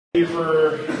Thank you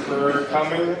for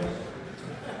coming.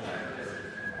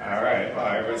 All right, well,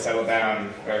 everyone settle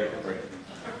down very quickly.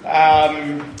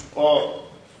 Well,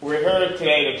 we're here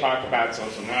today to talk about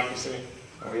social democracy.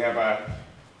 We have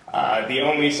the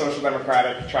only social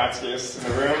democratic Trotskyist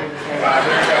in the room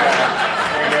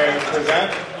here to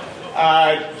present.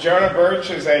 Jonah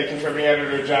Birch is a contributing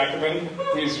editor of Jacobin.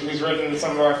 He's written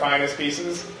some of our finest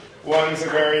pieces. One's a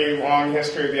very long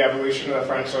history of the evolution of the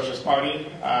French Socialist Party,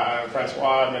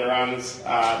 Francois Mitterrand's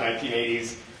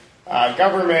 1980s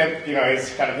government. You know,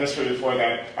 his kind of history before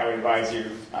that, I would advise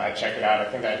you check it out.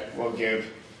 I think that will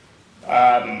give,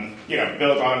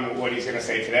 build on what he's going to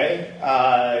say today.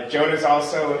 Jonah's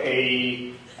also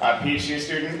a PhD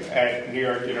student at New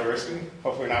York University,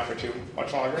 hopefully not for too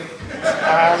much longer.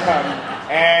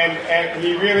 And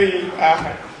he really...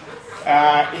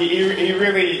 he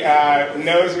really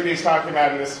knows what he's talking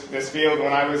about in this field.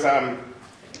 When I was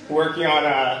working on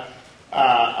a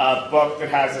book that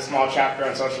has a small chapter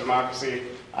on social democracy,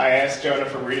 I asked Jonah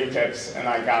for reading tips, and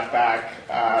I got back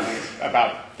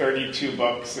about 32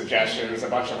 book suggestions, a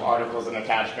bunch of articles and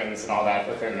attachments and all that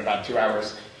within about 2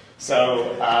 hours.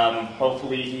 So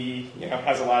hopefully he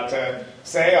has a lot to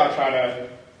say. I'll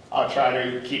try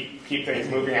to keep things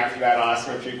moving after that. I'll ask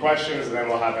him a few questions, and then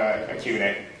we'll have a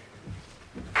Q&A.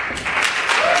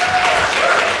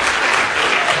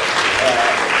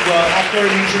 Well, after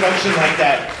an introduction like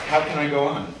that, how can I go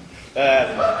on?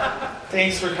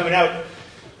 Thanks for coming out.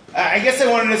 I guess I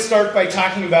wanted to start by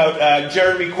talking about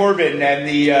Jeremy Corbyn and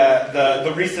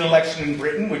the recent election in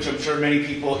Britain, which I'm sure many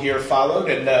people here followed,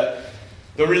 and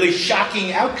the really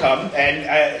shocking outcome. And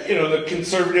the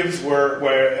Conservatives were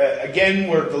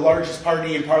the largest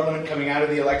party in Parliament coming out of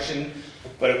the election.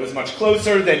 But it was much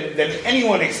closer than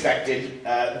anyone expected,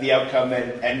 the outcome,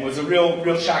 and was a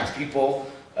real shock to people.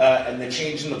 And the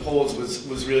change in the polls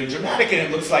was really dramatic. And it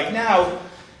looks like now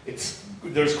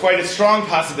there's quite a strong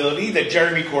possibility that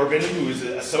Jeremy Corbyn, who is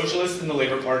a socialist in the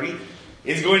Labour Party,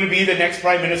 is going to be the next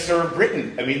Prime Minister of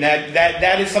Britain. I mean,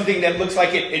 that is something that looks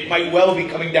like it might well be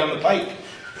coming down the pike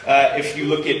if you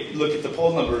look at the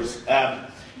poll numbers.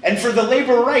 And for the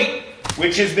Labour right,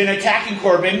 which has been attacking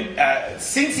Corbyn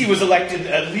since he was elected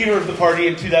leader of the party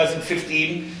in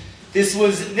 2015. This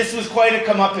was quite a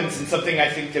comeuppance and something I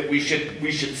think that we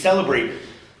should celebrate.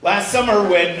 Last summer,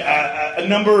 when a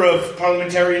number of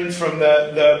parliamentarians from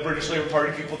the British Labour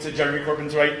Party, people to Jeremy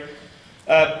Corbyn's right,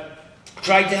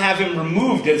 tried to have him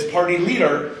removed as party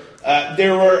leader,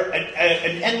 there were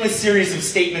an endless series of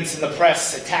statements in the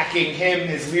press attacking him,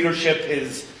 his leadership,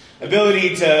 his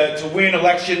ability to win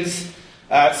elections.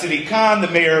 Sadiq Khan, the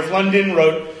mayor of London,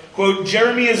 wrote, quote,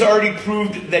 "Jeremy has already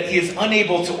proved that he is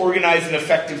unable to organize an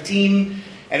effective team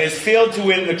and has failed to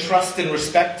win the trust and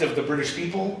respect of the British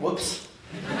people." Whoops.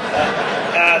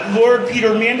 Lord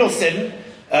Peter Mandelson,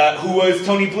 who was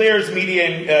Tony Blair's media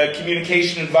and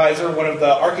communication advisor, one of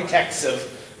the architects of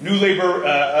New Labour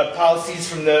policies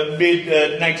from the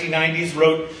mid-1990s,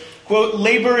 wrote, quote,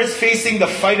 "Labour is facing the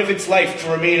fight of its life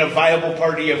to remain a viable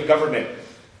party of government."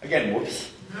 Again, whoops.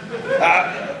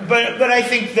 But I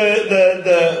think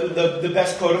the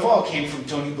best quote of all came from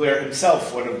Tony Blair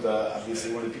himself,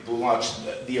 obviously one of the people who launched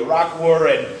the Iraq War,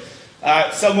 and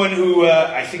someone who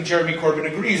I think Jeremy Corbyn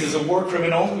agrees is a war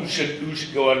criminal who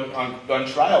should go on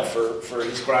trial for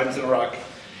his crimes in Iraq.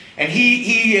 And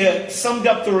he summed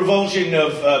up the revulsion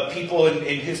of people in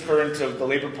his current of the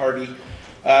Labour Party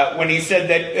when he said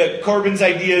that Corbyn's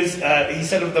ideas, he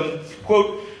said of them,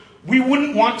 quote, "We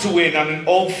wouldn't want to win on an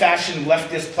old-fashioned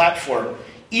leftist platform.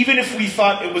 Even if we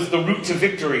thought it was the route to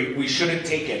victory, we shouldn't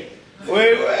take it."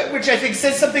 Which I think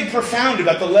says something profound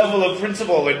about the level of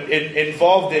principle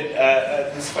involved in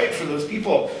this fight for those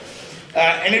people.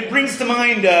 And it brings to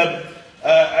mind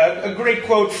a great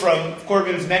quote from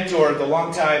Corbyn's mentor, the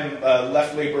longtime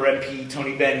left Labour MP,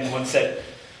 Tony Benn, who once said,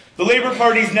 "The Labour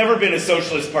Party's never been a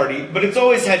socialist party, but it's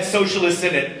always had socialists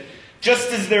in it,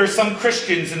 just as there are some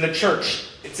Christians in the church."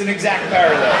 It's an exact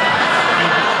parallel.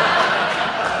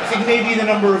 I think maybe the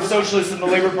number of socialists in the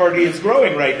Labour Party is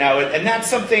growing right now, and that's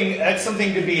something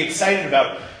to be excited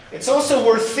about. It's also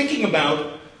worth thinking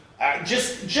about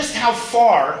just how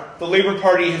far the Labour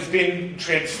Party has been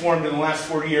transformed in the last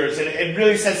 40 years, and it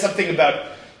really says something about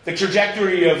the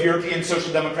trajectory of European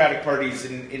social democratic parties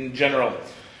in general.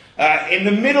 In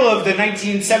the middle of the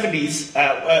 1970s,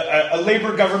 a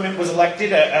Labour government was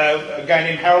elected, a guy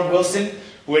named Harold Wilson,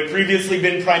 who had previously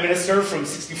been Prime Minister from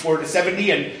 64 to 70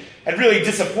 and had really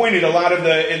disappointed a lot of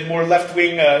the more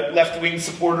left-wing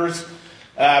supporters.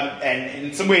 And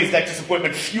in some ways, that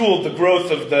disappointment fueled the growth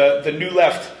of the New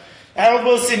Left. Harold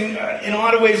Wilson, in a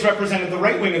lot of ways, represented the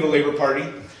right wing of the Labour Party,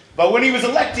 But when he was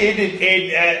elected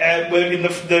in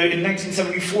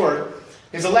 1974,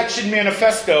 his election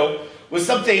manifesto was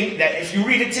something that, if you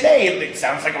read it today, it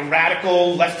sounds like a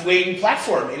radical left-wing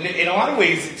platform. In a lot of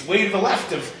ways, it's way to the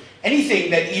left of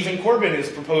anything that even Corbyn is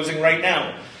proposing right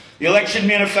now. The election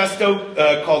manifesto,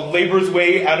 called Labour's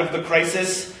Way Out of the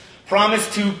Crisis,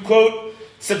 promised to, quote,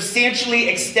 substantially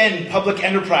extend public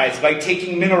enterprise by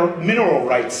taking mineral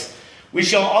rights. We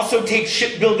shall also take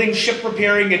shipbuilding, ship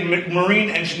repairing, and marine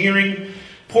engineering,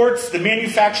 ports, the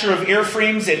manufacture of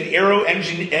airframes and aero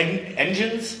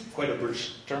engines, quite a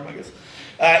British term, I guess,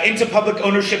 into public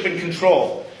ownership and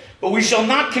control. But we shall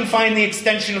not confine the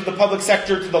extension of the public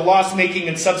sector to the loss-making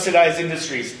and subsidized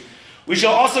industries. We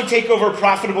shall also take over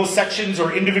profitable sections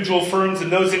or individual firms in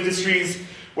those industries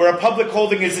where a public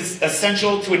holding is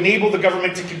essential to enable the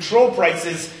government to control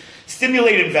prices,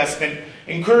 stimulate investment,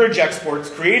 encourage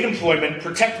exports, create employment,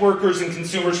 protect workers and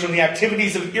consumers from the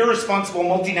activities of irresponsible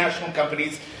multinational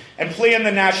companies, and play in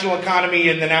the national economy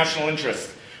and the national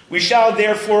interest. We shall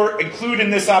therefore include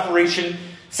in this operation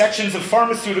sections of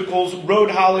pharmaceuticals, road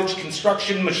haulage,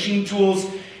 construction, machine tools,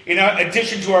 in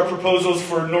addition to our proposals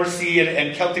for North Sea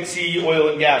and Celtic Sea oil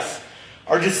and gas.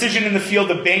 Our decision in the field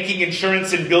of banking,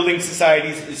 insurance, and building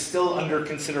societies is still under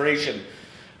consideration.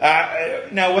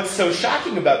 Now, what's so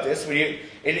shocking about this,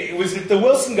 it was the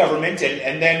Wilson government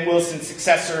and then Wilson's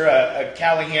successor,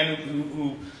 Callaghan,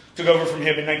 who took over from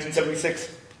him in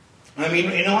 1976, I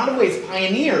mean, in a lot of ways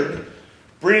pioneered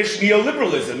British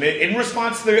neoliberalism in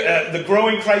response to the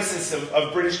growing crisis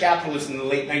of British capitalism in the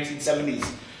late 1970s.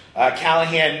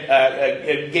 Callaghan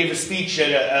gave a speech at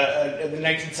the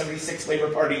 1976 Labour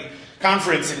Party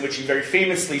conference in which he very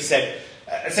famously said,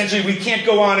 essentially, we can't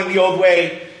go on in the old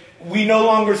way. We no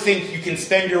longer think you can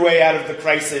spend your way out of the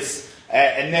crisis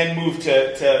and then move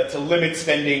to limit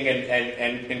spending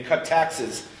and cut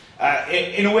taxes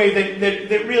in a way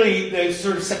that really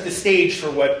sort of set the stage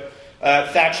for what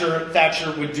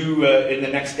Thatcher would do in the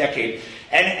next decade.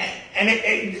 And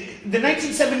the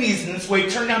 1970s in this way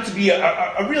turned out to be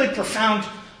a really profound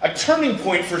turning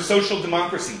point for social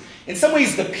democracy. In some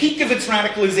ways, the peak of its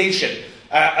radicalization.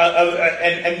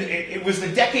 And it was the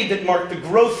decade that marked the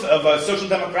growth of a social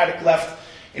democratic left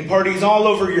in parties all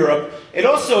over Europe. It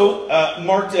also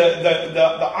marked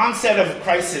the onset of a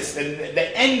crisis and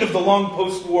the end of the long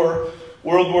post-war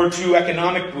World War II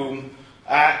economic boom.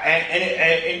 And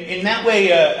in that way,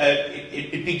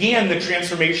 it began the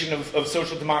transformation of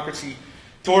social democracy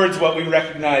towards what we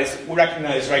recognize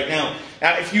right now.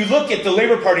 Now, if you look at the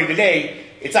Labour Party today,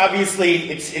 it's obviously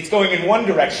it's going in one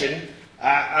direction.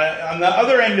 On the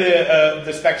other end of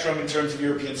the spectrum, in terms of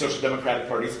European social democratic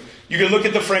parties, you can look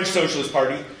at the French Socialist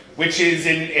Party, which is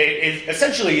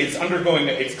essentially undergoing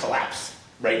its collapse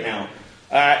right now.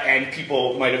 And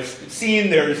people might have seen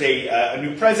there's a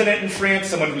new president in France,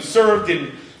 someone who served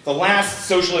in the last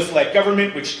socialist-led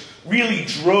government, which really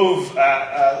drove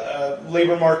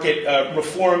labor market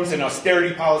reforms and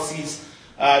austerity policies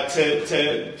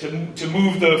to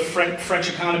move the French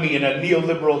economy in a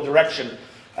neoliberal direction.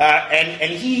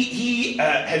 And he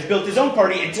has built his own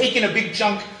party and taken a big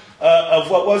chunk of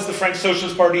what was the French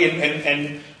Socialist Party,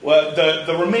 and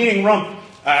the remaining rump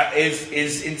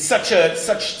is in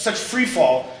such free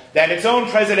fall that its own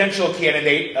presidential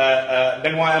candidate,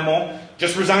 Benoît Hamon,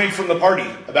 just resigned from the party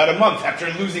about a month after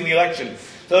losing the election.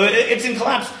 So it's in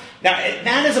collapse. Now,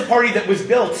 that is a party that was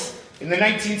built in the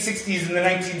 1960s and the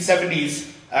 1970s,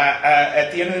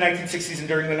 at the end of the 1960s and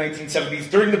during the 1970s,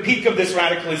 during the peak of this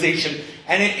radicalization.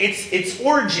 And its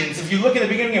origins, if you look at the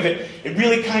beginning of it, it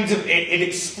really kind of, it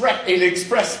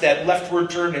expressed that leftward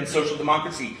turn in social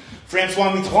democracy.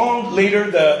 François Mitterrand, later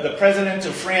the president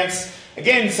of France,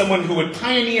 again, someone who would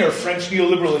pioneer French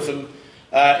neoliberalism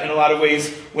in a lot of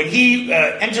ways. When he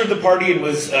entered the party and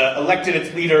was elected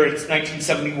its leader in its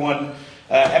 1971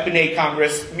 Épinay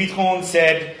Congress, Mitterrand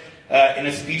said in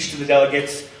a speech to the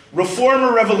delegates, "Reform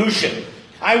or revolution?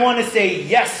 I want to say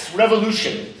yes,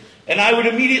 revolution. And I would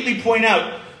immediately point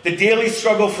out the daily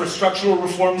struggle for structural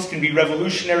reforms can be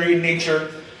revolutionary in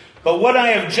nature. But what I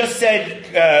have just said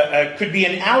could be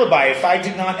an alibi if I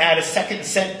did not add a second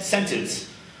sentence.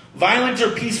 Violent or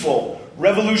peaceful,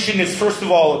 revolution is first of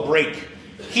all a break.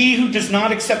 He who does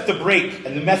not accept the break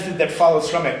and the method that follows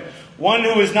from it, one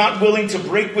who is not willing to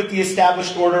break with the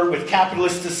established order, with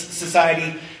capitalist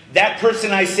society, that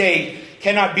person, I say,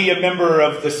 cannot be a member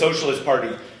of the Socialist Party."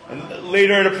 And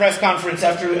later at a press conference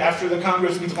after the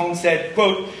Congress, Mitterrand said,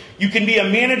 quote, "You can be a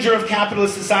manager of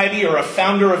capitalist society or a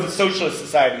founder of a socialist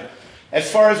society. As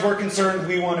far as we're concerned,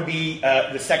 we want to be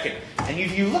the second." And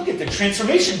if you look at the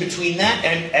transformation between that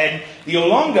and the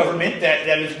Hollande government that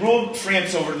has ruled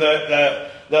France over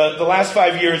the last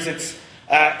 5 years, it's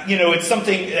it's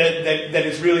something that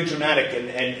is really dramatic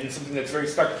and something that's very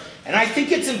stark. And I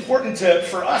think it's important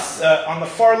for us on the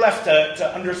far left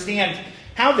to understand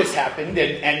how this happened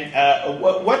and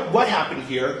what happened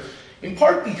here, in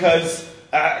part because,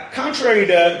 contrary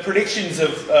to predictions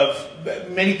of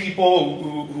many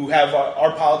people who have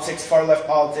our politics, far left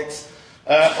politics,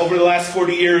 over the last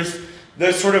 40 years,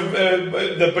 the sort of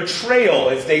the betrayal,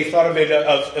 as they thought of it,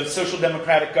 of social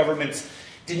democratic governments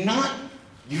did not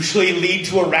usually lead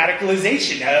to a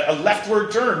radicalization, a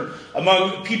leftward turn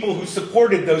among people who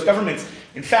supported those governments.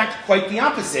 In fact, quite the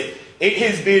opposite. It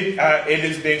has been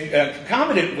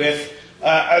concomitant with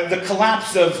the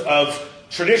collapse of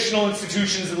traditional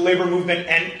institutions of the labor movement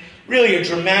and really a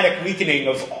dramatic weakening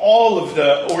of all of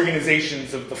the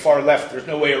organizations of the far left. There's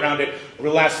no way around it. Over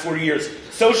the last 40 years,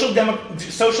 social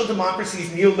democracy's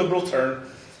neoliberal turn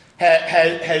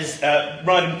has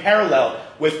run in parallel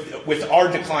with our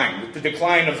decline, with the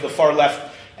decline of the far left,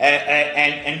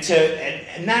 and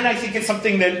that I think is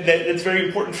something that's very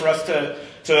important for us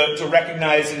to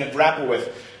recognize and to grapple with.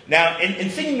 Now, in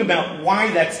thinking about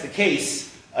why that's the case,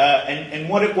 and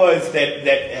what it was that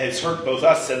has hurt both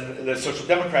us and the Social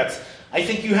Democrats, I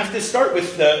think you have to start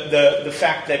with the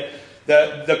fact that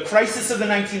the crisis of the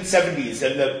 1970s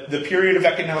and the period of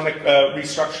economic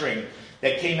restructuring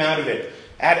that came out of it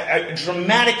had a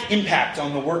dramatic impact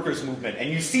on the workers' movement. And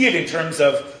you see it in terms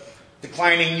of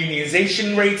declining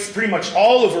unionization rates pretty much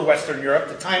all over Western Europe.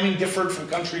 The timing differed from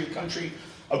country to country.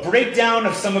 A breakdown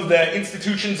of some of the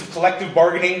institutions of collective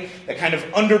bargaining that kind of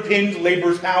underpinned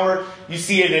labor's power. You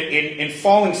see it in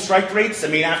falling strike rates. I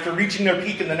mean, after reaching their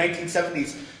peak in the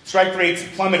 1970s, strike rates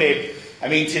plummeted. I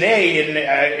mean,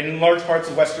 today, in large parts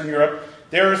of Western Europe,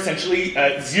 there are essentially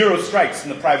zero strikes in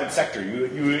the private sector.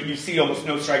 You see almost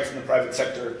no strikes in the private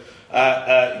sector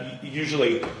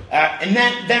usually. And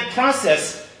that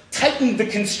process tightened the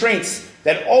constraints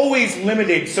that always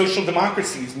limited social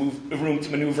democracy's room to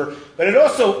maneuver, but it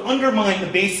also undermined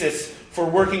the basis for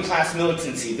working class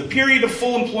militancy. The period of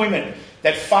full employment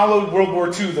that followed World War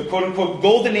II, the quote-unquote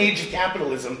golden age of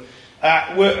capitalism,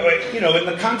 in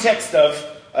the context of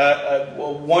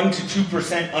 1 to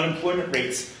 2% unemployment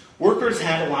rates, workers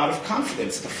had a lot of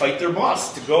confidence to fight their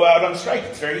boss, to go out on strike.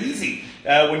 It's very easy.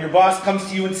 When your boss comes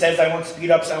to you and says, I want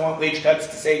speed-ups, I want wage cuts,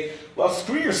 to say, well,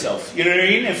 screw yourself. You know what I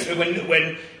mean?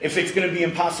 If it's going to be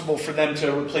impossible for them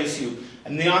to replace you.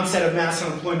 And the onset of mass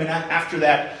unemployment after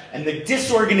that, and the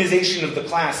disorganization of the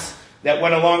class that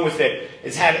went along with it,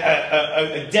 has had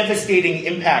a devastating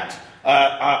impact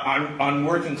on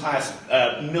working class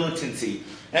militancy.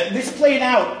 Now, this played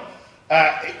out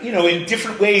in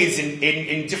different ways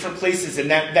in different places,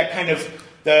 and that kind of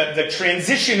the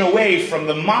transition away from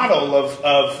the model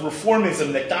of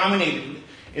reformism that dominated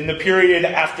in the period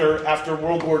after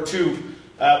World War II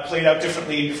played out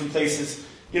differently in different places.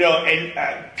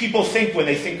 And people think, when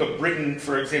they think of Britain,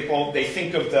 for example, they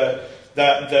think of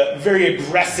the very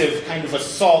aggressive kind of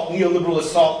assault, neoliberal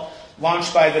assault,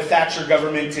 launched by the Thatcher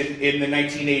government in the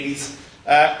 1980s.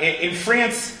 In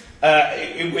France,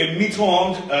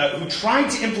 Mitterrand, who tried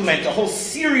to implement a whole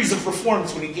series of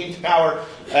reforms when he came to power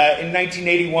in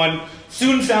 1981,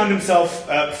 soon found himself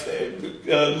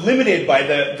limited by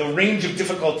the range of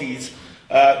difficulties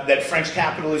that French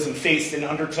capitalism faced, and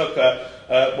undertook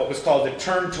what was called a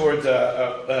turn towards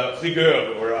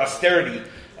rigueur, or austerity,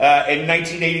 in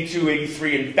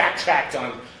 1982-83, and backtracked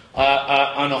on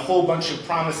a whole bunch of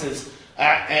promises.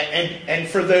 And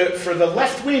for the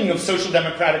left wing of social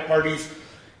democratic parties,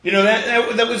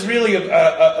 that was really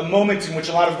a moment in which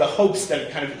a lot of the hopes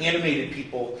that kind of animated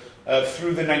people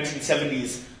through the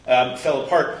 1970s fell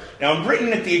apart. Now, in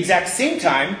Britain, at the exact same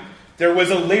time, there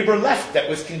was a Labour left that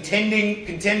was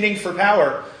contending for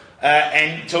power.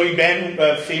 And Tony Benn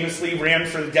famously ran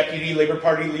for the Deputy Labour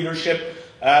Party leadership.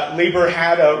 Labour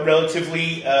had a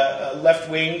relatively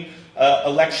left-wing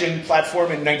election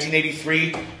platform in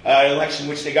 1983, an election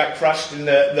which they got crushed, and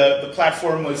the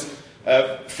platform was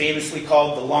famously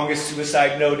called the longest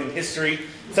suicide note in history,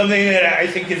 something that I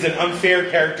think is an unfair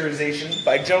characterization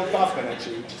by Gerald Kaufman,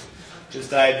 actually, who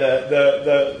just died,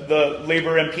 the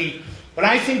Labour MP. But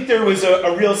I think there was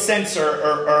a real sense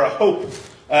or a hope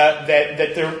that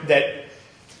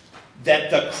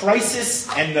the crisis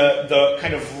and the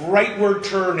kind of rightward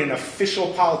turn in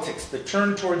official politics, the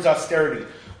turn towards austerity,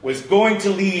 was going to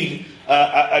lead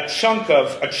a chunk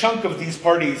of these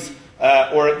parties,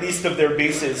 or at least of their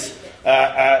bases,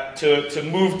 to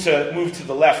move to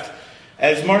the left.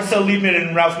 As Marcel Liebman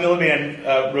and Ralph Miliband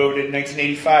wrote in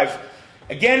 1985,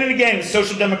 again and again,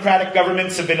 social democratic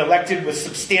governments have been elected with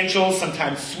substantial,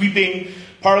 sometimes sweeping,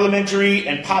 parliamentary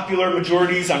and popular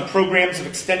majorities on programs of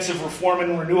extensive reform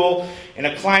and renewal in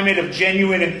a climate of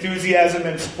genuine enthusiasm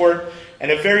and support,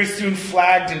 and have very soon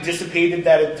flagged and dissipated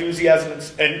that enthusiasm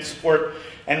and support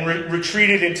and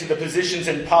retreated into the positions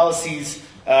and policies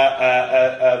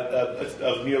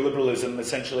of neoliberalism,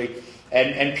 essentially.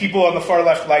 And people on the far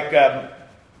left, like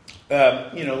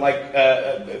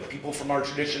people from our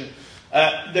tradition,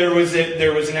 there was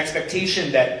an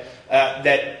expectation that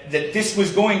this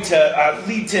was going to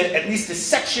lead to at least a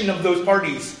section of those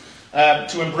parties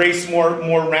to embrace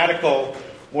more radical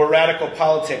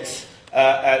politics,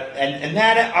 and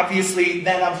that obviously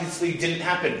didn't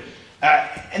happen.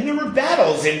 And there were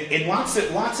battles in lots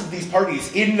of these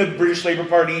parties. In the British Labour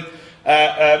Party,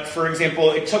 for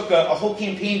example, it took a whole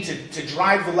campaign to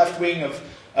drive the left wing of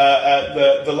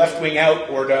the left wing out,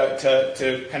 or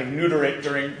to kind of neuter it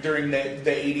during the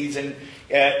 80s and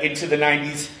into the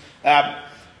 90s.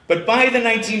 But by the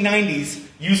 1990s,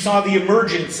 you saw the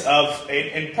emergence of,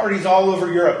 in parties all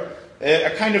over Europe, a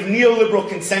kind of neoliberal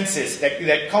consensus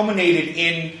that culminated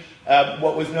in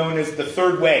what was known as the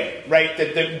Third Way, right?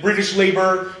 That the British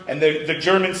Labour and the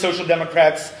German Social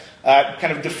Democrats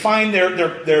kind of defined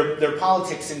their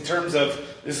politics in terms of,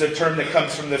 this is a term that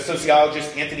comes from the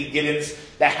sociologist Anthony Giddens,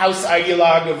 the house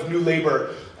ideologue of New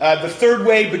Labour. The third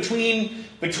way between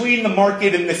the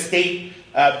market and the state,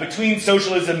 between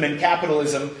socialism and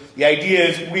capitalism. The idea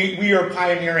is we are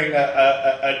pioneering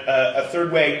a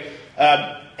third way,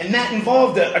 and that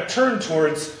involved a turn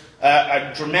towards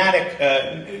a dramatic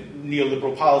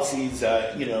neoliberal policies,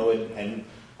 and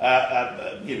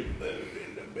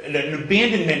an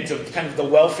abandonment of kind of the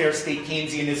welfare state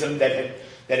Keynesianism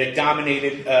that had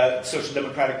dominated social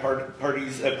democratic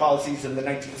parties' policies in the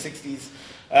 1960s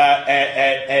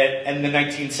and the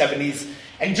 1970s.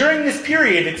 And during this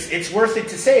period, it's worth it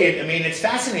to say, I mean, it's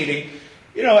fascinating.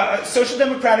 Social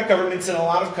democratic governments in a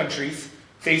lot of countries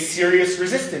face serious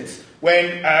resistance.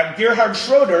 When Gerhard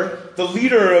Schroeder, the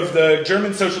leader of the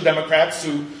German Social Democrats,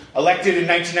 who elected in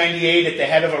 1998 at the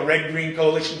head of a red-green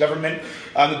coalition government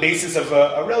on the basis of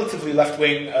a relatively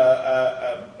left-wing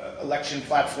election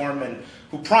platform, and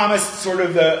who promised sort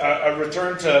of a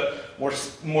return to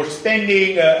more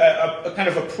spending, a kind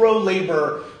of a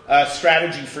pro-labor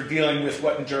strategy for dealing with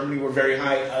what in Germany were very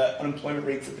high unemployment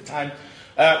rates at the time.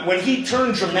 When he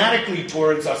turned dramatically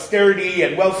towards austerity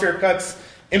and welfare cuts,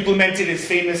 implemented his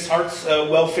famous Hartz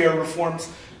welfare reforms,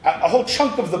 a whole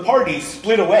chunk of the party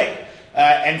split away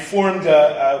and formed,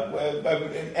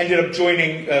 ended up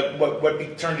joining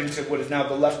what turned into what is now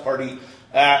the Left Party.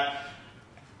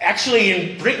 Actually,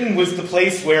 in Britain was the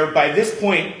place where, by this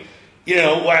point,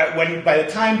 by the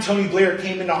time Tony Blair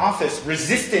came into office,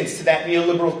 resistance to that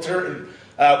neoliberal turn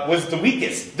was the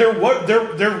weakest. There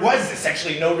was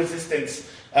essentially no resistance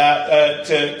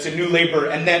to New Labour,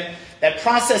 and that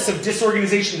process of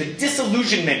disorganization, the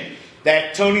disillusionment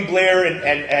that Tony Blair and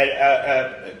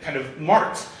kind of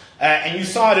marked, and you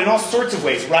saw it in all sorts of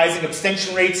ways: rising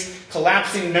abstention rates,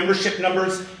 collapsing membership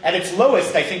numbers. At its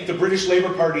lowest, I think the British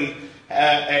Labour Party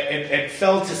it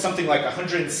fell to something like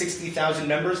 160,000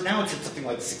 members. Now it's at something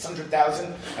like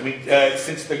 600,000. I mean,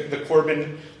 since the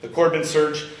Corbyn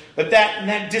surge. But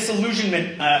that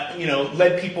disillusionment,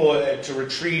 led people to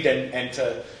retreat and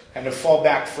to kind of fall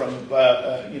back from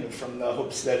the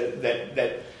hopes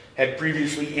that had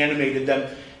previously animated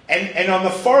them. And on the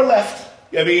far left,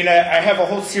 I mean, I have a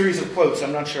whole series of quotes.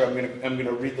 I'm not sure I'm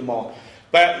gonna read them all.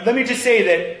 But let me just say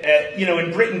that,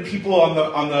 in Britain, people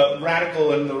on the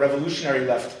radical and the revolutionary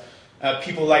left,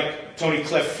 people like Tony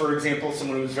Cliff, for example,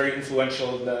 someone who was very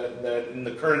influential in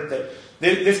the current that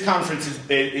this conference is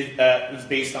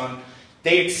based on,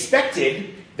 they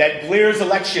expected that Blair's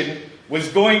election was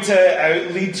going to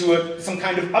lead to some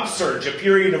kind of upsurge, a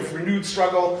period of renewed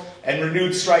struggle and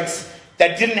renewed strikes.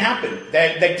 That didn't happen.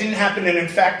 That didn't happen, and in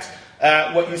fact,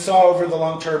 what you saw over the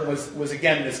long term was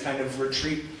again this kind of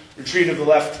retreat of the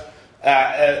left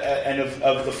and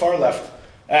of the far left,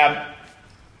 and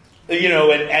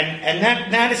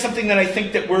that is something that I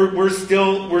think that we're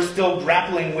still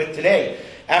grappling with today.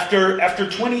 After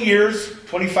 20 years,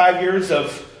 25 years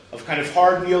of kind of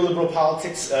hard neoliberal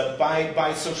politics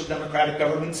by social democratic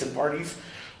governments and parties,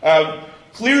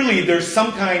 clearly there's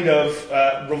some kind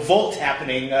of revolt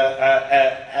happening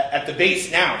at the base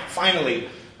now. Finally.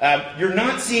 You're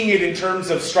not seeing it in terms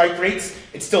of strike rates.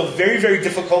 It's still very, very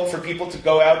difficult for people to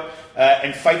go out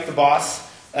and fight the boss.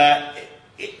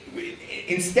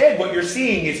 Instead, what you're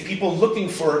seeing is people looking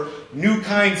for new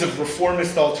kinds of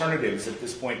reformist alternatives at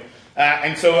this point.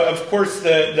 And so, of course,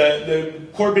 the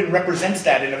Corbyn represents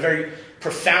that in a very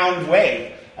profound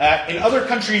way. In other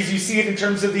countries, you see it in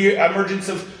terms of the emergence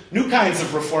of new kinds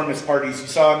of reformist parties. You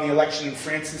saw in the election in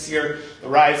France this year the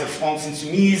rise of France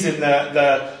Insoumise and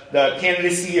the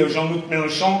candidacy of Jean-Luc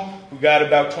Mélenchon, who got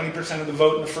about 20% of the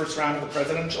vote in the first round of the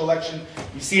presidential election.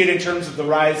 You see it in terms of the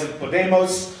rise of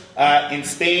Podemos in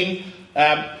Spain.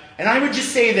 And I would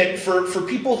just say that for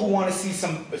people who want to see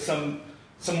some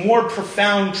more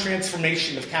profound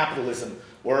transformation of capitalism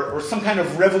or some kind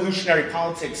of revolutionary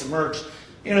politics emerge,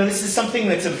 this is something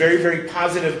that's a very, very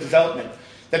positive development.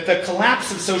 That the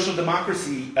collapse of social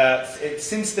democracy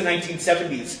since the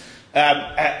 1970s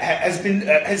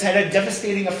has had a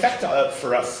devastating effect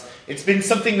for us. It's been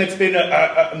something that's been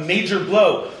a major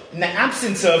blow. In the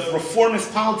absence of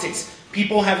reformist politics,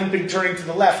 people haven't been turning to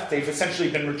the left. They've essentially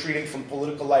been retreating from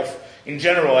political life in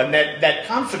general. And that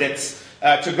confidence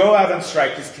to go out on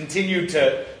strike has continued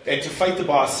to fight the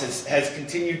boss has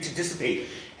continued to dissipate.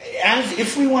 As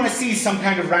if we want to see some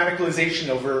kind of radicalization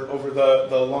over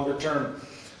the longer term,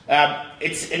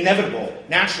 it's inevitable,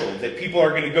 natural, that people are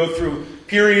going to go through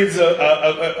periods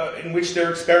in which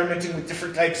they're experimenting with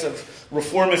different types of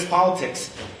reformist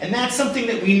politics. And that's something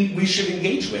that we should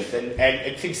engage with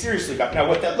and think seriously about. Now,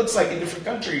 what that looks like in different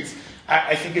countries,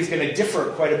 I think is going to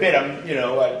differ quite a bit.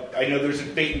 I know there's a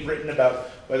debate in Britain about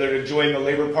whether to join the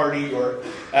Labour Party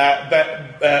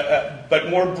but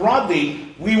more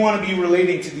broadly, we want to be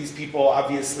relating to these people,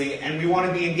 obviously, and we want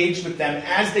to be engaged with them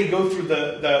as they go through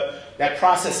that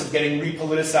process of getting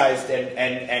repoliticized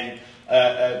and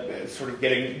sort of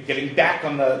getting back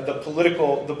on the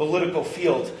political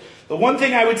field. The one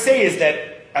thing I would say is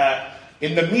that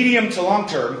in the medium to long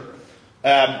term,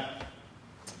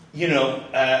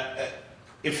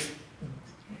 if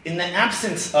in the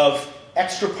absence of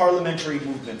extra parliamentary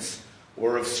movements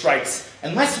or of strikes,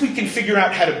 unless we can figure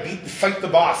out how to fight the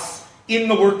boss in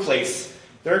the workplace,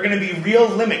 there are going to be real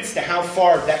limits to how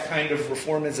far that kind of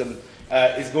reformism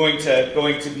is going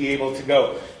to be able to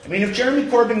go. I mean, if Jeremy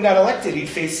Corbyn got elected, he'd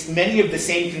face many of the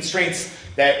same constraints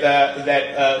that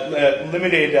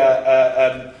limited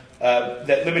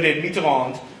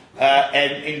Mitterrand,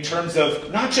 and in terms of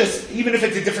not just, even if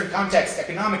it's a different context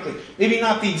economically, maybe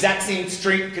not the exact same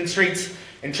constraints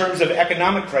in terms of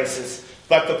economic crisis,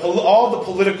 but all the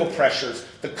political pressures,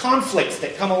 the conflicts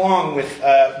that come along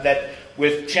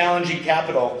with challenging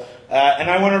capital. And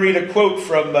I want to read a quote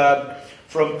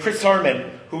from Chris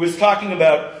Harman, who was talking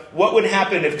about what would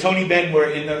happen if Tony Benn were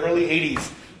in the early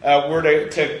 80s were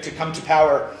to come to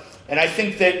power. And I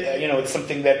think that it's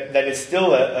something that is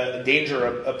still a danger,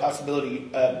 a possibility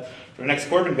for the next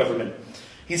Corbyn government.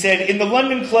 He said, in the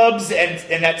London clubs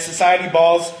and at society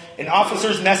balls, in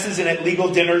officers' messes and at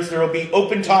legal dinners, there will be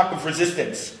open talk of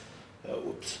resistance.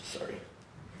 Whoops, sorry.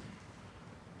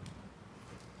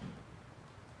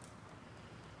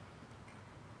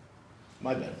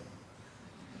 My bad.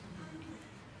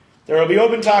 There will be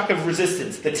open talk of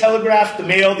resistance. The Telegraph, the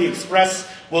Mail, the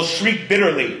Express will shriek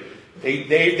bitterly.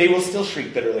 They will still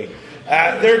shriek bitterly.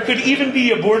 There could even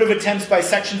be abortive attempts by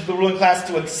sections of the ruling class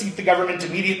to unseat the government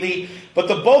immediately, but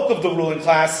the bulk of the ruling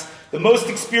class, the most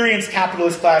experienced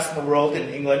capitalist class in the world, in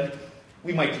England,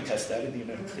 we might contest that in the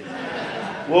United States,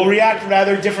 will react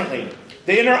rather differently.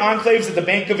 The inner enclaves of the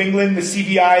Bank of England, the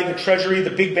CBI, the Treasury, the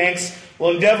big banks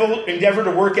will endeavor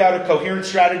to work out a coherent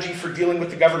strategy for dealing with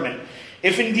the government.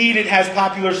 If indeed it has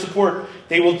popular support,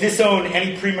 they will disown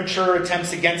any premature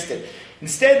attempts against it.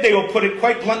 Instead, they will put it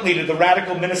quite bluntly to the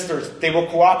radical ministers that they will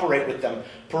cooperate with them,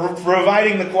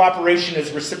 providing the cooperation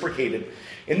is reciprocated.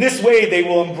 In this way, they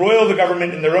will embroil the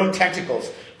government in their own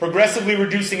tentacles, progressively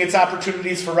reducing its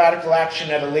opportunities for radical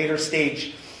action at a later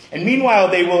stage. And meanwhile,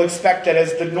 they will expect that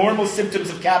as the normal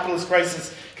symptoms of capitalist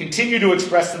crisis continue to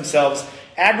express themselves,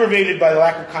 aggravated by the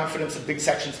lack of confidence of big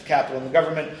sections of capital in the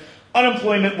government,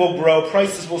 unemployment will grow,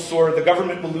 prices will soar, the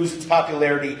government will lose its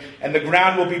popularity, and the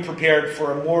ground will be prepared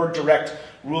for a more direct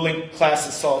ruling class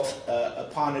assault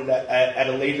upon it at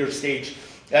a later stage.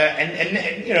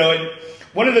 And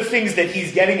one of the things that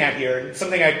he's getting at here, and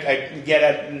something I get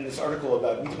at in this article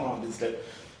about Mitterrand, is that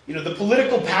the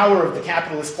political power of the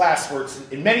capitalist class works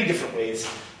in many different ways.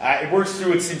 It works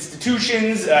through its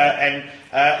institutions and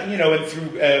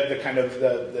through the kind of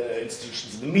the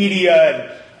institutions of the media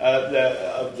and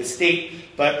of the state.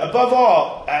 But above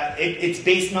all, it's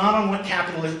based not on what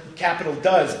capital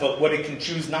does, but what it can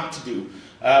choose not to do,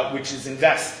 which is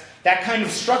invest. That kind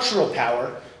of structural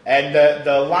power and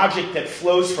the logic that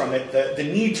flows from it, the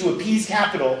need to appease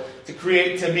capital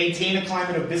to maintain a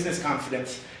climate of business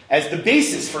confidence as the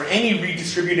basis for any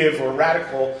redistributive or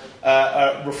radical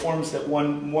reforms that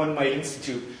one might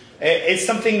institute. It's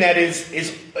something that it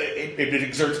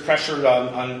exerts pressure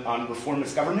on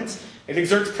reformist governments. It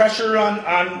exerts pressure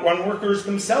on workers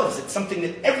themselves. It's something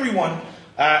that everyone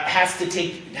has to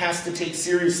take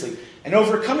seriously. And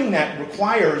overcoming that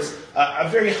requires a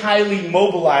very highly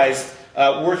mobilized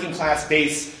working class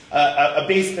base, a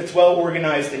base that's well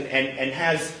organized and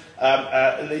has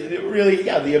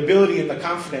the ability and the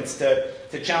confidence to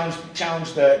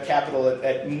challenge the capital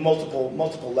at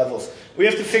multiple levels. We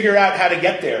have to figure out how to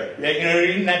get there. You know what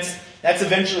I mean? That's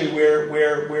eventually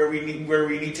where we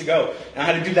need to go. Now,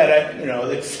 how to do that, I don't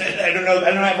know.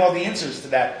 I don't have all the answers to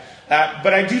that.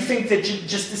 But I do think that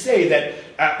just to say that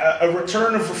a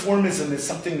return of reformism is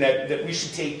something that we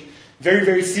should take very,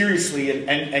 very seriously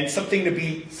and something to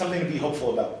be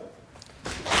hopeful about.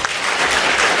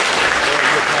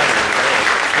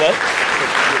 What?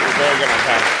 You're very good on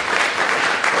time.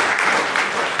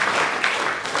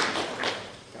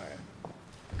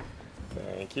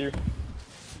 Thank you.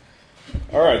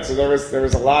 All right, so there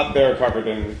was a lot there covered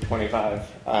in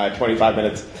 25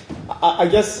 minutes. I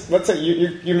guess let's say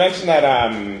you mentioned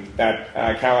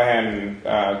that Callahan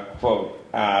quote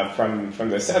from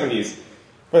the 70s.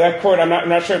 But that quote, I'm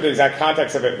not sure of the exact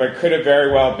context of it, but could have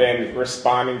very well been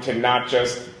responding to not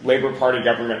just Labour Party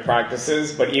government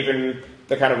practices, but even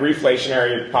the kind of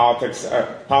reflationary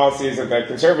policies of the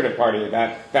Conservative Party at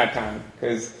that time.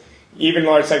 Because even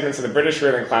large segments of the British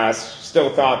ruling class still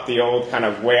thought the old kind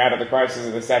of way out of the crisis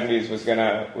of the 70s was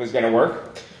gonna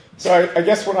work. So I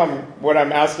guess what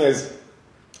I'm asking is,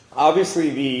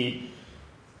 obviously the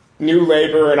New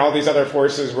Labour and all these other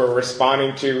forces were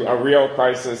responding to a real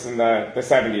crisis in the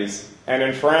 70s. And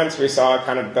in France, we saw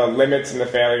kind of the limits and the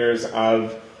failures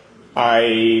of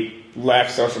a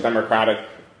left social democratic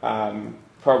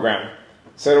program.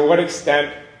 So to what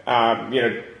extent, where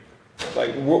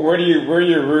do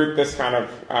you root this kind of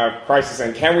crisis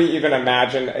in? Can we even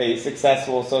imagine a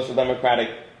successful social democratic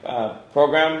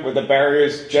program? Would the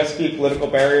barriers just be political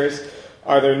barriers?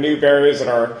 Are there new barriers that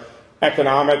are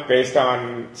economic, based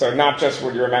on, so not just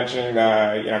what you were mentioning,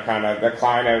 the kind of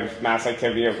decline of mass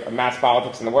activity of mass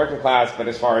politics in the working class, but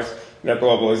as far as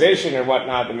globalization and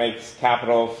whatnot that makes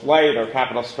capital flight or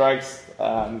capital strikes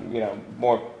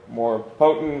more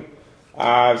potent.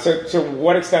 So to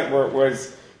what extent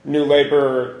was New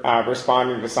Labour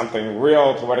responding to something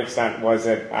real? To what extent was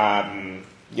it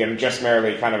just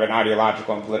merely kind of an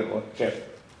ideological and political shift?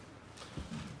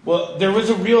 Well, there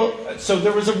was a real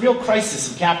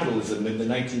crisis of capitalism in the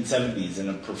 1970s,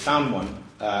 and a profound one.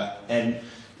 And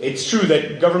it's true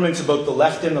that governments of both the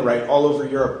left and the right all over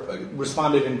Europe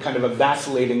responded in kind of a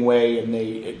vacillating way, and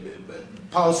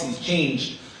policies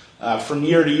changed from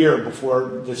year to year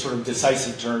before the sort of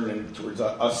decisive turn and towards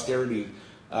austerity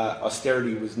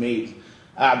was made.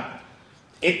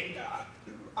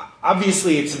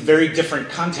 Obviously, it's a very different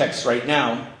context right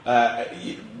now.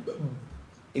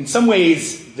 In some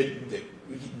ways,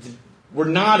 we're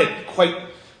not at quite.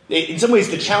 In some ways,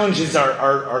 the challenges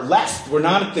are less. We're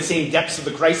not at the same depths of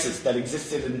the crisis that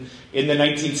existed in the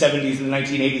 1970s and the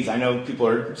 1980s. I know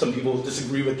some people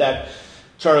disagree with that.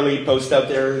 Charlie Post out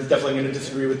there is definitely going to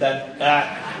disagree with that.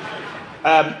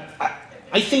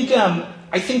 I think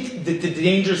that the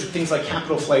dangers of things like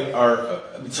capital flight are.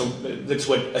 So that's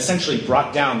what essentially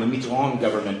brought down the Mitterrand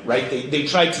government, right? They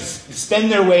tried to spend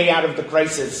their way out of the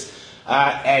crisis.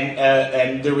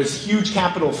 And there was huge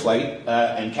capital flight,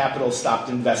 and capital stopped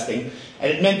investing.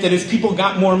 And it meant that as people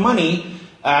got more money,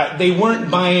 they weren't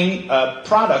buying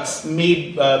products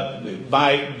made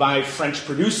by French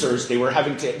producers. They were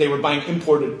buying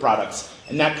imported products,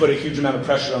 and that put a huge amount of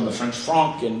pressure on the French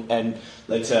franc and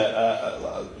led to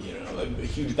a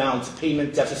huge balance of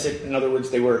payment deficit. In other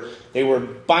words, they were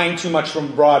buying too much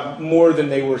from abroad, more than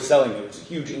they were selling. There was a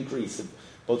huge increase of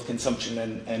both consumption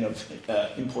and of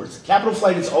imports. Capital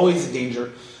flight is always a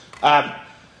danger. I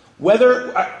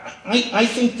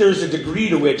think there's a degree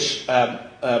to which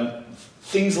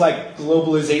things like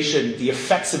globalization, the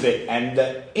effects of it, and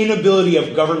the inability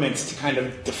of governments to kind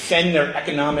of defend their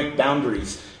economic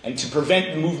boundaries and to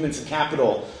prevent the movements of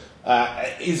capital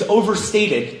is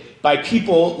overstated by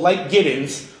people like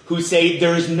Giddens, who say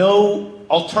there is no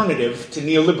alternative to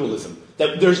neoliberalism,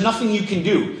 that there's nothing you can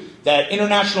do, that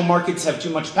international markets have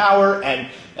too much power and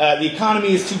the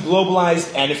economy is too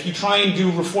globalized, and if you try and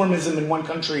do reformism in one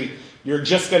country, you're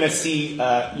just going to see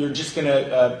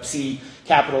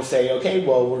capital say, okay,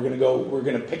 well, we're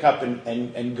going to pick up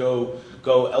and go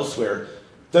elsewhere.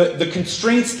 The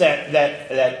constraints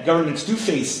that governments do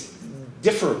face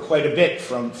differ quite a bit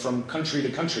from country to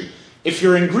country. If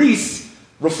you're in Greece,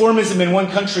 reformism in one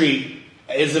country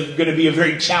is going to be a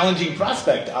very challenging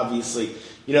prospect, obviously.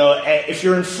 If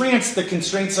you're in France, the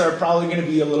constraints are probably going to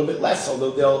be a little bit less,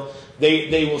 although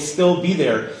they will still be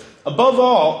there. Above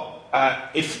all,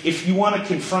 if you want to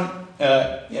confront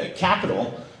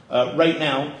capital right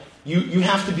now, you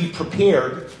have to be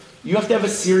prepared. You have to have a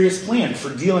serious plan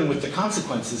for dealing with the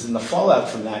consequences and the fallout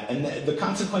from that. And the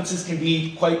consequences can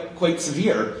be quite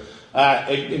severe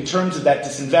in terms of that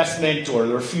disinvestment or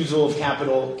the refusal of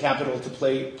capital to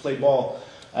play ball.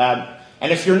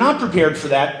 And if you're not prepared for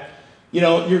that,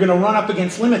 you're going to run up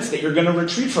against limits that you're going to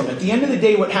retreat from. At the end of the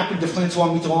day, what happened to François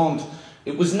Mitterrand,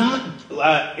 it was not.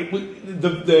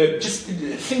 Just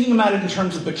thinking about it in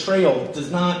terms of betrayal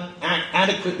does not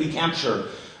adequately capture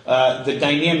the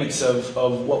dynamics of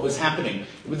what was happening.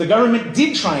 The government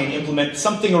did try and implement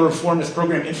something, a reformist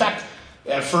program. In fact,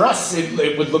 for us,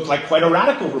 it would look like quite a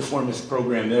radical reformist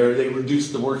program. They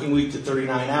reduced the working week to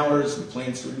 39 hours, with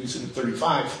plans to reduce it to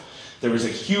 35. There was a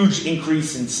huge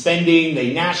increase in spending.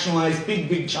 They nationalized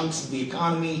big chunks of the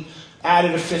economy,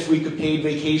 added a 5th week of paid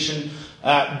vacation.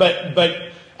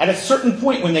 But at a certain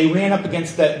point, when they ran up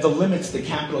against the limits the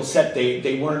capital set,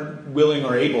 they weren't willing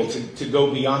or able to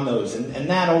go beyond those. And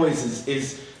that always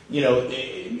is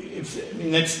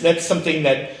that's something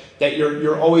that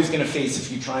you're always going to face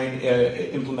if you try and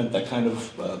implement that kind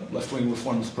of left-wing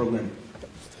reformist program.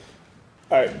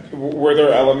 Were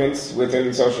there elements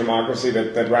within social democracy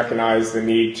that recognize the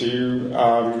need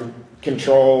to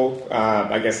control,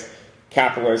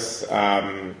 capitalist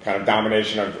kind of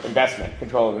domination of investment,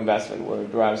 control of investment, where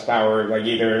it derives power, like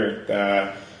either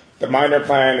the minor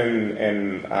plan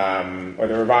or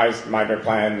the revised minor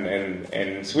plan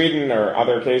in Sweden or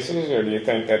other cases, or do you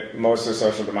think that most of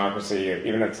social democracy,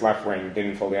 even its left wing,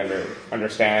 didn't fully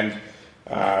understand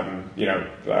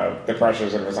the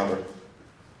pressures it was under?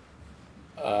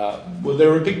 Well, there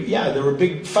were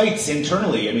big fights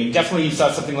internally. I mean, definitely you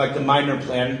saw something like the Minor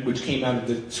Plan, which came out of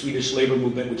the Swedish labor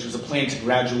movement, which was a plan to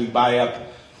gradually buy up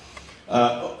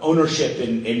ownership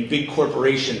in big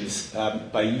corporations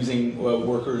by using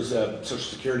workers' Social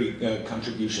Security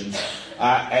contributions.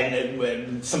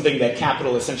 And something that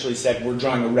capital essentially said,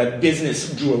 business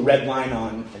drew a red line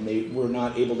on, and they were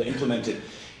not able to implement it.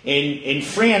 In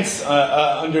France,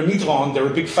 under Mitterrand, there were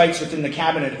big fights within the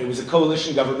cabinet. It was a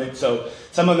coalition government, so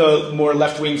some of the more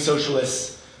left-wing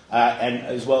socialists and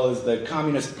as well as the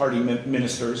Communist Party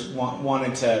ministers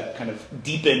wanted to kind of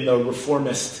deepen the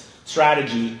reformist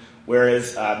strategy,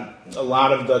 whereas a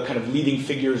lot of the kind of leading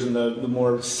figures in the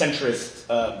more centrist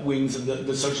wings of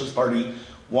the Socialist Party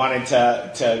wanted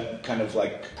to kind of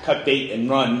like cut bait and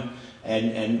run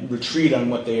and retreat on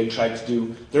what they had tried to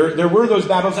do. There were those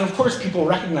battles, and of course people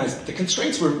recognized that the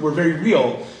constraints were very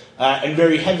real and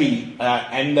very heavy,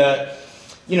 and the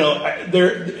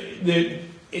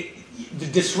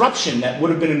disruption that would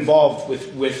have been involved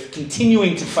with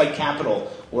continuing to fight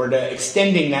capital or to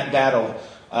extending that battle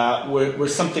were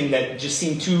something that just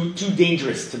seemed too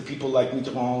dangerous to people like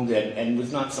Mitterrand, and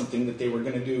was not something that they were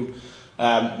going to do,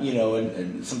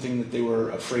 and something that they were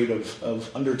afraid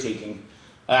of undertaking.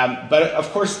 But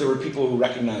of course, there were people who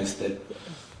recognized that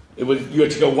you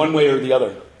had to go one way or the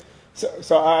other.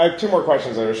 So I have two more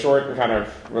questions that are short and kind of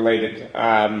related.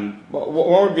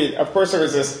 One would be, of course, there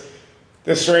was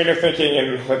this strain of thinking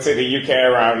in, let's say, the UK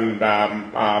around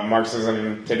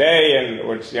Marxism today, and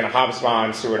which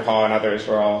Hobsbawm, Stuart Hall, and others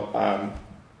were all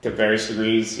to various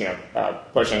degrees,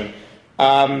 pushing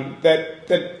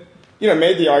that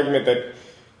made the argument that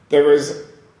there was,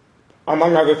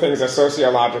 among other things, a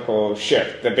sociological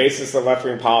shift. The basis of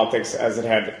left-wing politics as it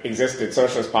had existed,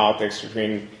 socialist politics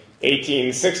between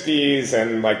 1860s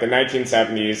and like the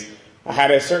 1970s,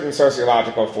 had a certain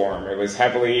sociological form. It was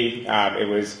heavily, it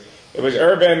was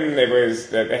urban.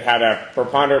 It had a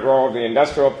preponderant role of the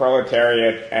industrial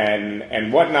proletariat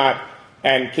and whatnot.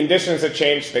 And conditions had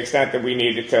changed to the extent that we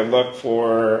needed to look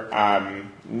for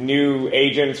new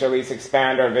agents, or at least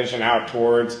expand our vision out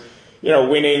towards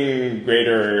winning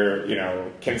greater,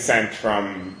 consent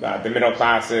from the middle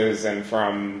classes and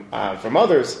from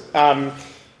others.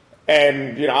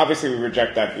 And obviously we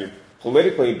reject that view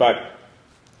politically, but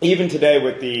even today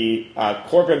with the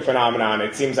Corbyn phenomenon,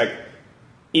 it seems like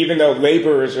even though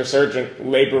labor is resurgent,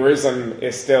 laborism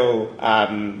is still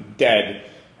dead.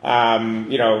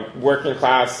 Working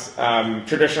class,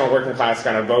 traditional working class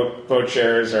kind of vote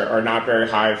shares are not very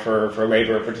high for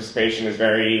labor. Participation is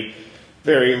very,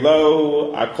 very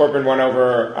low. Corbyn won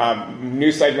over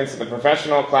new segments of the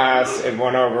professional class. It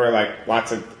won over like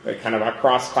lots of kind of a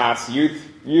cross-class youth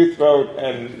vote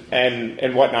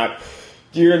and whatnot.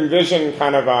 Do you envision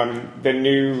kind of the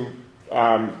new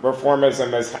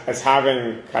reformism as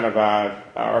having kind of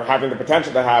or having the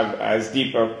potential to have as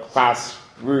deep a class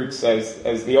roots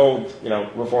as the old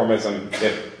reformism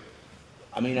did?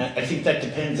 I mean, I think that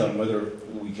depends on whether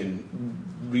we can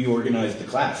reorganize the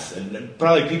class, and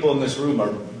probably people in this room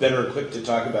are better equipped to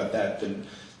talk about that than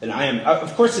than I am.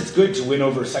 Of course, it's good to win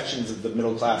over sections of the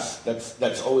middle class.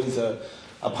 That's always a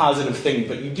positive thing.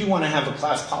 But you do want to have a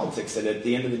class politics that at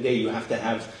the end of the day you have to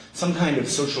have some kind of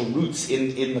social roots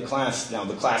in the class. Now,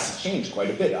 the class has changed quite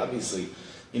a bit, obviously.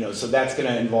 So that's going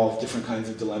to involve different kinds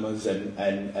of dilemmas and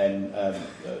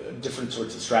different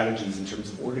sorts of strategies in terms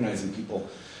of organizing people.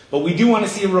 But we do want to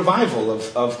see a revival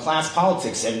of class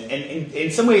politics, and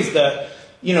in some ways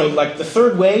like the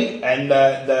third way and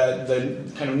the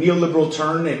kind of neoliberal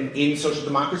turn in social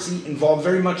democracy involved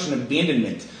very much an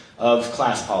abandonment of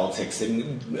class politics.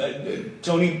 And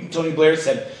Tony Blair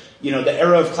said, the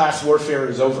era of class warfare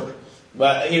is over.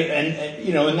 But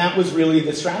and that was really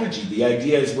the strategy. The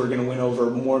idea is we're going to win over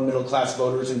more middle class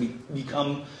voters and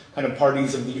become kind of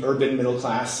parties of the urban middle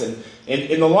class. And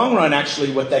in the long run,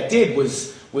 actually, what that did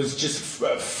was just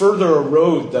further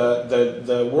erode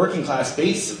the working class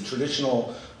base of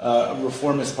traditional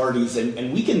reformist parties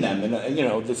and weaken them. And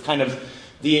this kind of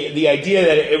the idea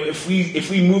that if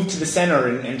we move to the center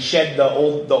and shed the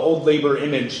old labor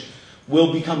image,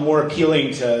 will become more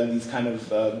appealing to these kind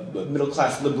of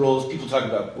middle-class liberals. People talk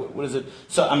about, what is it?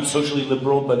 So I'm socially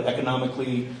liberal, but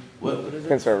economically, what is it?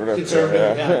 Conservative.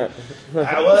 Conservative, yeah.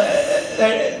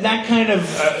 That kind of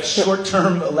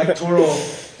short-term electoral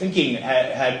thinking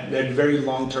had very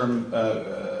long-term,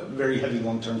 very heavy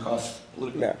long-term costs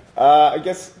politically. Yeah. I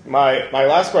guess my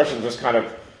last question is just kind of,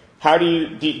 how do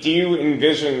you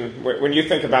envision, when you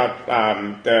think about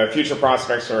the future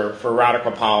prospects for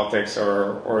radical politics,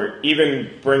 or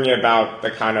even bringing about the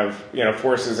kind of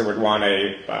forces that would want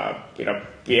to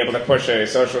be able to push a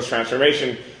socialist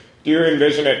transformation? Do you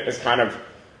envision it as kind of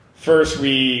first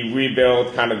we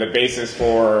rebuild kind of the basis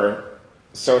for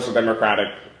social democratic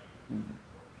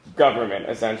government,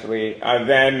 essentially,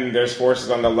 then there's forces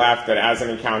on the left that, as it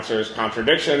encounters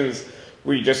contradictions,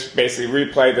 we just basically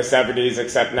replay the 70s,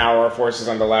 except now our forces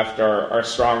on the left are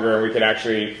stronger and we could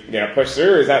actually push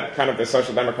through? Is that kind of the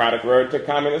social democratic road to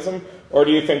communism? Or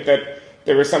do you think that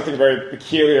there was something very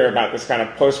peculiar about this kind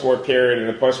of post-war period and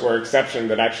the post-war exception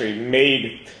that actually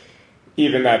made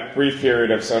even that brief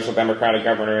period of social democratic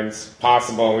governance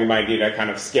possible, and we might need to kind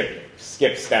of skip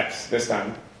steps this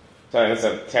time? So that's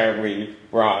a terribly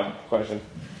broad question.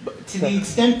 To the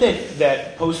extent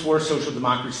that post-war social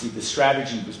democracy, the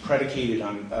strategy was predicated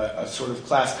on a sort of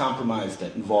class compromise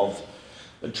that involved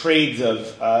the trades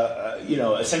of,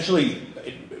 essentially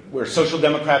where social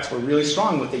democrats were really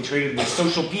strong, what they traded was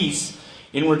social peace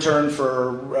in return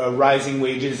for rising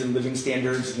wages and living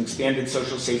standards and expanded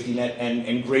social safety net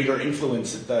and greater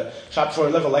influence at the shop floor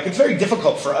level. Like, it's very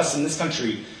difficult for us in this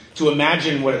country to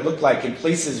imagine what it looked like in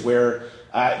places where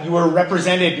you were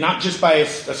represented not just by a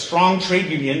strong trade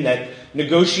union that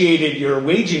negotiated your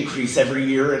wage increase every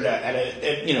year at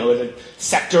a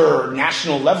sector or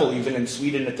national level. Even in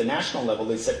Sweden, at the national level,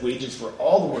 they set wages for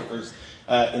all the workers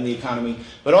in the economy.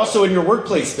 But also in your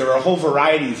workplace, there are whole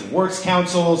varieties of works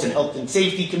councils and health and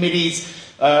safety committees,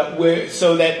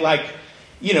 so that,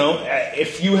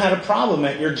 if you had a problem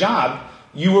at your job,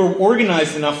 you were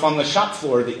organized enough on the shop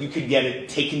floor that you could get it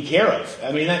taken care of.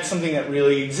 I mean, that's something that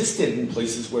really existed in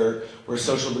places where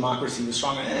social democracy was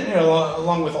strong, and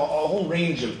along with a whole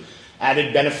range of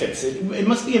added benefits. It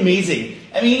must be amazing.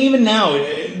 I mean, even now,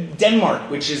 Denmark,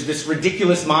 which is this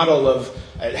ridiculous model of,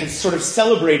 has sort of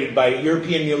celebrated by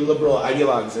European neoliberal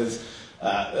ideologues as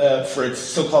for its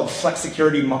so-called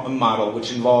flexicurity model,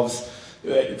 which involves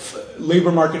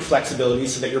labor market flexibility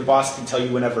so that your boss can tell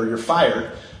you whenever you're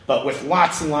fired, but with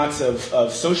lots and lots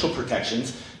of social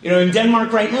protections. In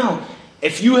Denmark right now,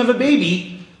 if you have a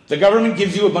baby, the government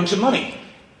gives you a bunch of money.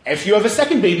 If you have a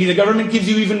second baby, the government gives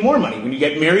you even more money. When you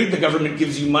get married, the government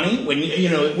gives you money. When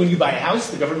you buy a house,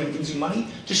 the government gives you money.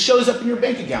 Just shows up in your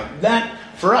bank account. That,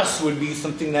 for us, would be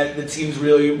something that seems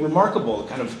really remarkable,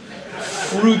 kind of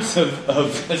fruits of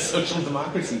social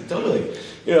democracy. Totally.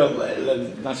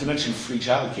 Not to mention free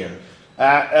childcare.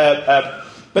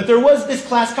 But there was this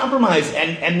class compromise,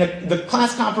 and the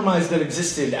class compromise that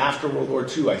existed after World War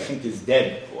II, I think, is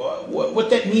dead.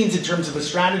 What that means in terms of a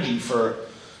strategy for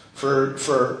the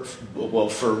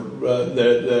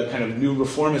kind of new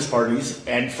reformist parties,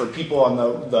 and for people on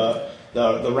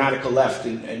the radical left,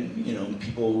 and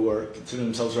people who are considering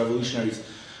themselves revolutionaries.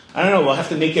 I don't know. We'll have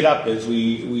to make it up as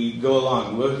we go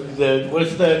along. What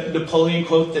is the Napoleon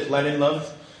quote that Lenin loved?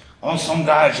 On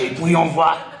s'engage et puis on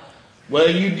voit. Well,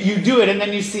 you do it and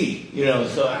then you see,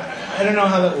 so I don't know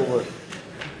how that will work.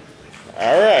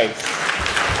 All right.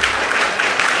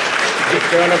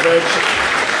 Jonah Birch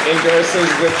endorses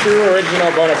the true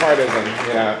original Bonapartism,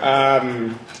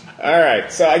 All right,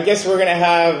 so I guess we're going to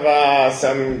have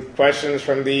some questions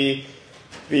from the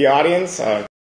audience.